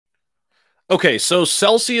Okay, so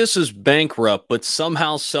Celsius is bankrupt, but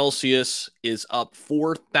somehow Celsius is up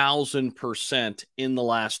 4,000% in the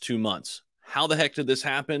last 2 months. How the heck did this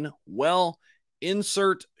happen? Well,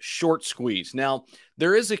 insert short squeeze. Now,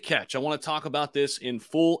 there is a catch. I want to talk about this in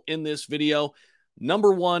full in this video.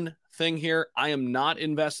 Number one thing here, I am not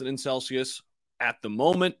invested in Celsius at the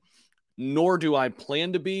moment, nor do I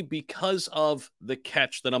plan to be because of the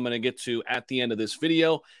catch that I'm going to get to at the end of this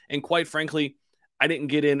video. And quite frankly, I didn't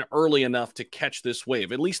get in early enough to catch this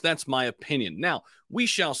wave. At least that's my opinion. Now, we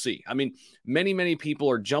shall see. I mean, many people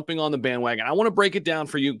are jumping on the bandwagon. I want to break it down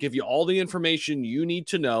for you, give you all the information you need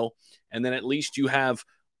to know, and then at least you have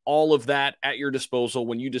all of that at your disposal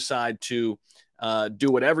when you decide to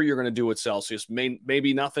do whatever you're going to do with Celsius.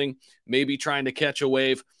 Maybe nothing, maybe trying to catch a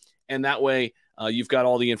wave, and that way you've got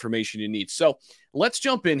all the information you need. So let's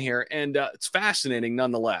jump in here, and it's fascinating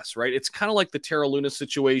nonetheless, right? It's kind of like the Terra Luna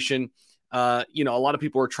situation. A lot of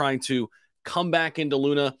people are trying to come back into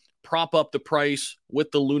Luna, prop up the price with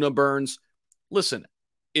the Luna burns. Listen,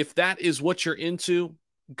 if that is what you're into,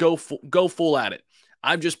 go full at it.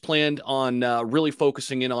 I've just planned on really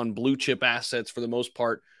focusing in on blue chip assets for the most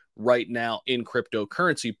part right now in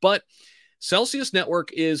cryptocurrency. But Celsius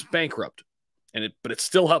Network is bankrupt, but it's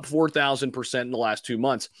still up 4,000% in the last 2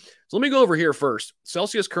 months. So let me go over here first.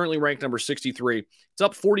 Celsius currently ranked number 63. It's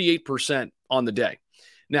up 48% on the day.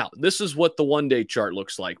 Now, this is what the one-day chart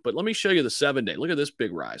looks like, but let me show you the 7-day. Look at this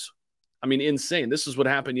big rise. I mean, insane. This is what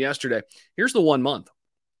happened yesterday. Here's the 1 month,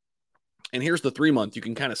 and here's the 3 month. You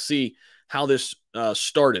can kind of see how this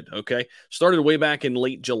started, okay? Started way back in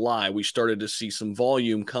late July. We started to see some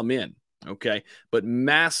volume come in, okay? But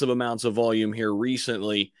massive amounts of volume here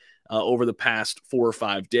recently over the past 4 or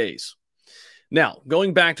 5 days. Now,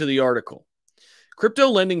 going back to the article, crypto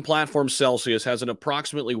lending platform Celsius has an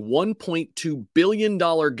approximately $1.2 billion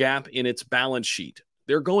gap in its balance sheet.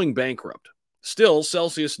 They're going bankrupt. Still,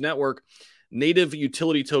 Celsius Network native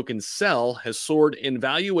utility token CEL has soared in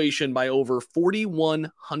valuation by over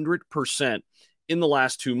 4,100% in the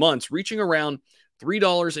last 2 months, reaching around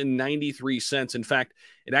 $3.93. In fact,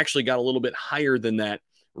 it actually got a little bit higher than that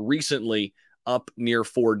recently, up near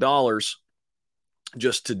 $4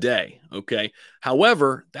 just today, okay?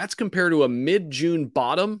 However, that's compared to a mid-June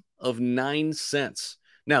bottom of 9 cents.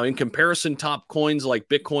 Now, in comparison, top coins like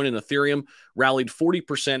Bitcoin and Ethereum rallied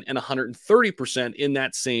 40% and 130% in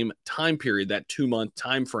that same time period, that 2-month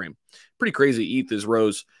time frame. Pretty crazy. ETH has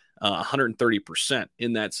rose 130%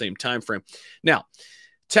 in that same time frame. Now,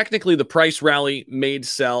 technically, the price rally made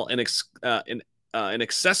CEL an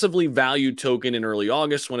excessively valued token in early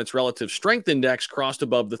August when its relative strength index crossed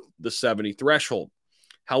above the 70 threshold.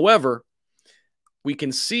 However, we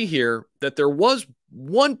can see here that there was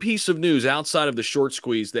one piece of news outside of the short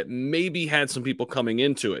squeeze that maybe had some people coming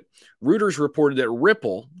into it. Reuters reported that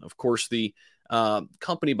Ripple, of course, the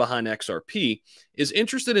company behind XRP, is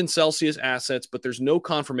interested in Celsius assets, but there's no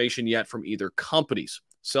confirmation yet from either companies.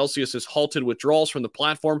 Celsius has halted withdrawals from the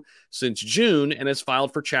platform since June and has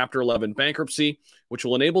filed for Chapter 11 bankruptcy, which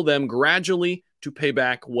will enable them gradually to pay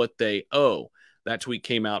back what they owe. That tweet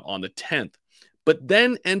came out on the 10th. But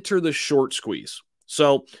then enter the short squeeze.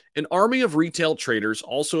 So an army of retail traders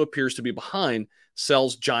also appears to be behind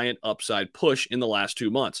CEL's giant upside push in the last 2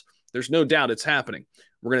 months. There's no doubt it's happening.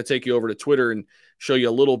 We're going to take you over to Twitter and show you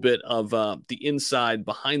a little bit of the inside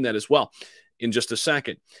behind that as well in just a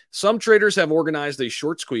second. Some traders have organized a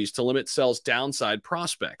short squeeze to limit CEL's downside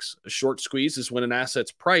prospects. A short squeeze is when an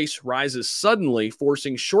asset's price rises suddenly,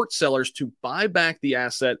 forcing short sellers to buy back the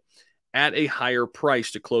asset at a higher price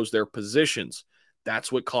to close their positions.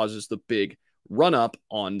 That's what causes the big run up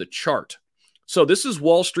on the chart. So this is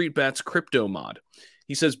Wall Street Bet's crypto mod.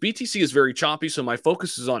 He says, BTC is very choppy, so my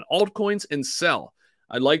focus is on altcoins and CEL.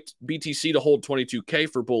 I'd like BTC to hold 22K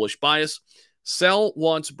for bullish bias. CEL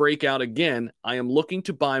wants breakout again. I am looking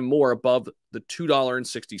to buy more above the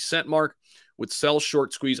 $2.60 mark. With CEL's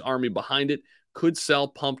short squeeze army behind it, could CEL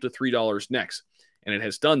pump to $3 next? And it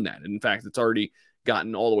has done that. In fact, it's already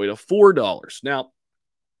gotten all the way to $4. Now,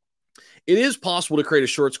 it is possible to create a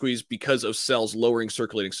short squeeze because of CEL's lowering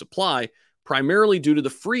circulating supply, primarily due to the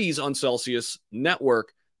freeze on Celsius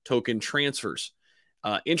Network token transfers.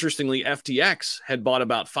 Interestingly, FTX had bought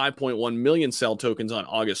about 5.1 million CEL tokens on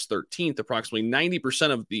August 13th, approximately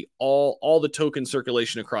 90% of all the token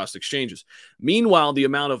circulation across exchanges. Meanwhile, the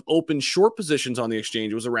amount of open short positions on the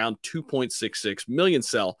exchange was around 2.66 million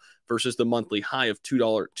CEL versus the monthly high of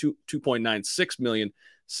 2.96 million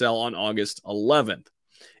CEL on August 11th.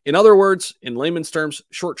 In other words, in layman's terms,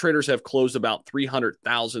 short traders have closed about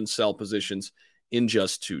 300,000 CEL positions in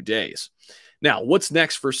just 2 days. Now, what's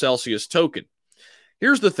next for Celsius token?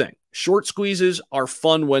 Here's the thing. Short squeezes are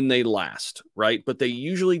fun when they last, right? But they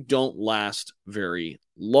usually don't last very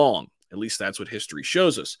long. At least that's what history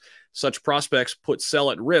shows us. Such prospects put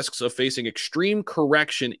sell at risks of facing extreme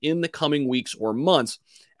correction in the coming weeks or months.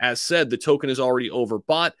 As said, the token is already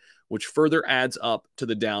overbought, which further adds up to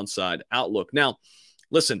the downside outlook. Now,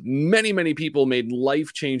 listen, many people made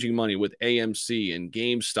life-changing money with AMC and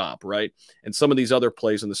GameStop, right? And some of these other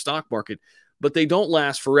plays in the stock market, but they don't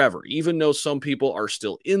last forever. Even though some people are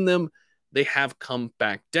still in them, they have come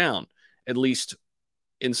back down, at least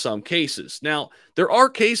in some cases. Now, there are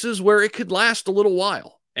cases where it could last a little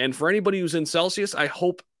while. And for anybody who's in Celsius, I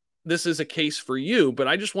hope this is a case for you, but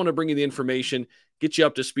I just want to bring you the information, get you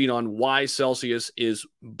up to speed on why Celsius is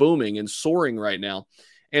booming and soaring right now.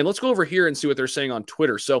 And let's go over here and see what they're saying on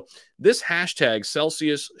Twitter. So this hashtag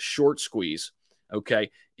Celsius short squeeze,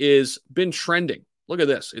 okay, is been trending. Look at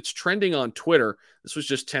this. It's trending on Twitter. This was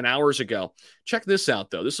just 10 hours ago. Check this out,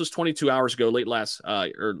 though. This was 22 hours ago,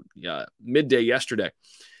 midday yesterday.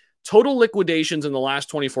 Total liquidations in the last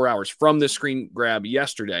 24 hours from this screen grab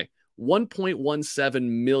yesterday, $1.17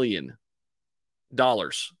 million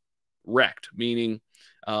wrecked, meaning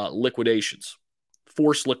liquidations,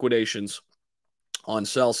 forced liquidations on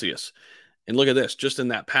Celsius. And look at this, just in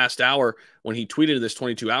that past hour, when he tweeted this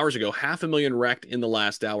 22 hours ago, 500,000 wrecked in the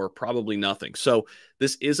last hour, probably nothing. So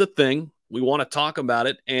this is a thing. We want to talk about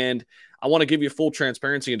it. And I want to give you full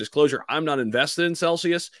transparency and disclosure. I'm not invested in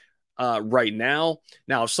Celsius right now.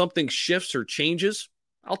 Now, if something shifts or changes,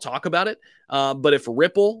 I'll talk about it. But if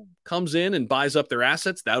Ripple comes in and buys up their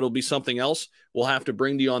assets, that'll be something else we'll have to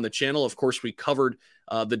bring to you on the channel. Of course, we covered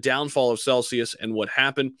the downfall of Celsius and what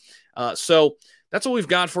happened. So that's what we've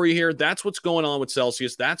got for you here. That's what's going on with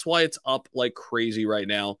Celsius. That's why it's up like crazy right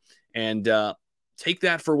now. And take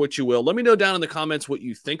that for what you will. Let me know down in the comments what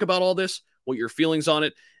you think about all this, what your feelings on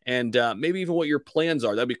it, and maybe even what your plans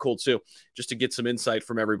are. That'd be cool too, just to get some insight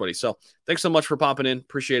from everybody. So thanks so much for popping in.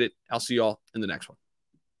 Appreciate it. I'll see you all in the next one.